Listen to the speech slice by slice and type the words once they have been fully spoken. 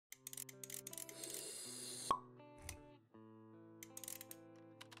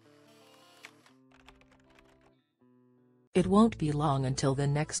It won't be long until the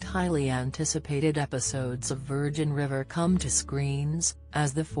next highly anticipated episodes of Virgin River come to screens,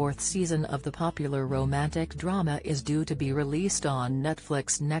 as the fourth season of the popular romantic drama is due to be released on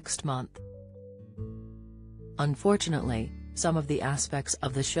Netflix next month. Unfortunately, some of the aspects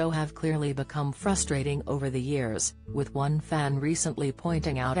of the show have clearly become frustrating over the years, with one fan recently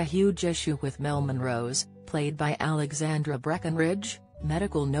pointing out a huge issue with Mel Monroe's, played by Alexandra Breckenridge,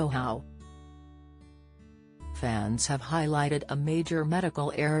 medical know-how. Fans have highlighted a major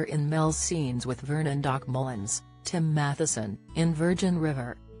medical error in Mel's scenes with Vernon Doc Mullins, Tim Matheson, in Virgin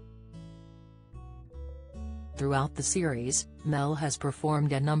River. Throughout the series, Mel has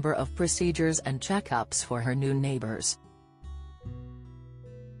performed a number of procedures and checkups for her new neighbors.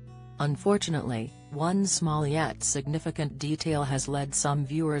 Unfortunately, one small yet significant detail has led some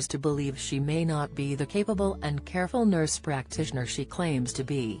viewers to believe she may not be the capable and careful nurse practitioner she claims to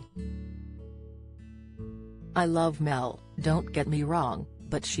be. I love Mel, don't get me wrong,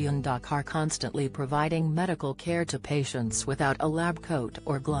 but she and Doc are constantly providing medical care to patients without a lab coat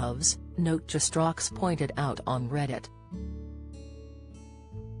or gloves, Note Jastrox pointed out on Reddit.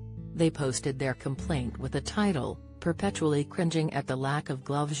 They posted their complaint with the title, "Perpetually cringing at the lack of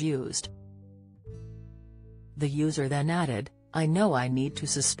gloves used." The user then added, "I know I need to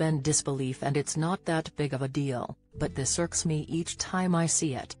suspend disbelief and it's not that big of a deal, but this irks me each time I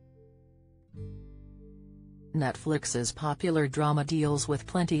see it." Netflix's popular drama deals with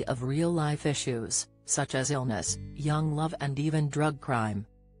plenty of real-life issues, such as illness, young love and even drug crime.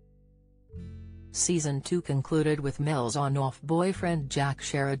 Season 2 concluded with Mel's on-off boyfriend Jack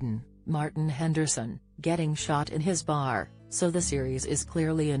Sheridan, Martin Henderson, getting shot in his bar, so the series is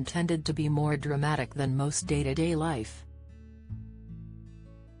clearly intended to be more dramatic than most day-to-day life.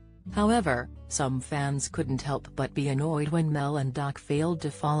 However, some fans couldn't help but be annoyed when Mel and Doc failed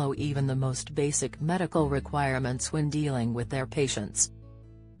to follow even the most basic medical requirements when dealing with their patients.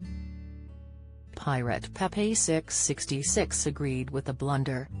 Pirate Pepe 666 agreed with the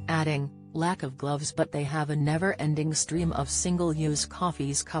blunder, adding, "Lack of gloves, but they have a never-ending stream of single-use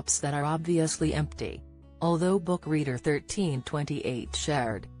coffee cups that are obviously empty." Although book reader 1328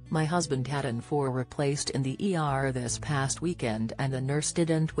 shared, "My husband had an 4 replaced in the ER this past weekend and the nurse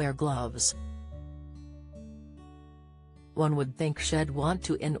didn't wear gloves." One would think she'd want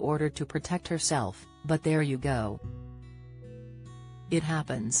to in order to protect herself, but there you go. It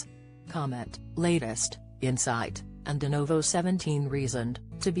happens. Comment, latest, insight, and DeNovo 17 reasoned,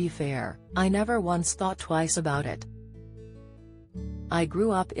 "To be fair, I never once thought twice about it. I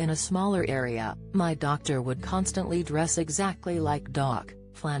grew up in a smaller area, my doctor would constantly dress exactly like Doc,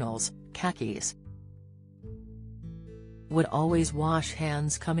 flannels, khakis. Would always wash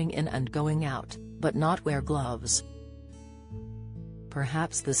hands coming in and going out, but not wear gloves.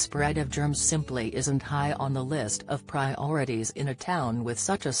 Perhaps the spread of germs simply isn't high on the list of priorities in a town with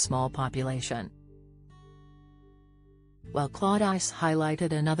such a small population." While Claudice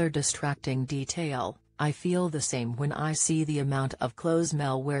highlighted another distracting detail, "I feel the same when I see the amount of clothes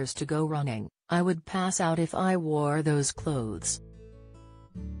Mel wears to go running, I would pass out if I wore those clothes.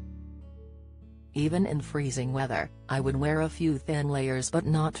 Even in freezing weather, I would wear a few thin layers but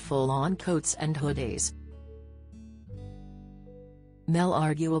not full-on coats and hoodies." Mel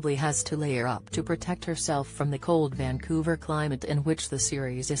arguably has to layer up to protect herself from the cold Vancouver climate in which the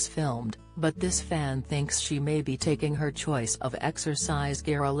series is filmed, but this fan thinks she may be taking her choice of exercise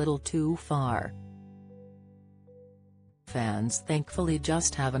gear a little too far. Fans thankfully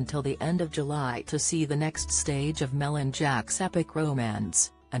just have until the end of July to see the next stage of Mel and Jack's epic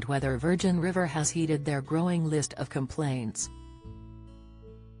romance, and whether Virgin River has heeded their growing list of complaints.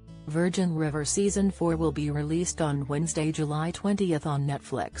 Virgin River Season 4 will be released on Wednesday, July 20 on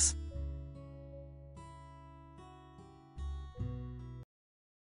Netflix.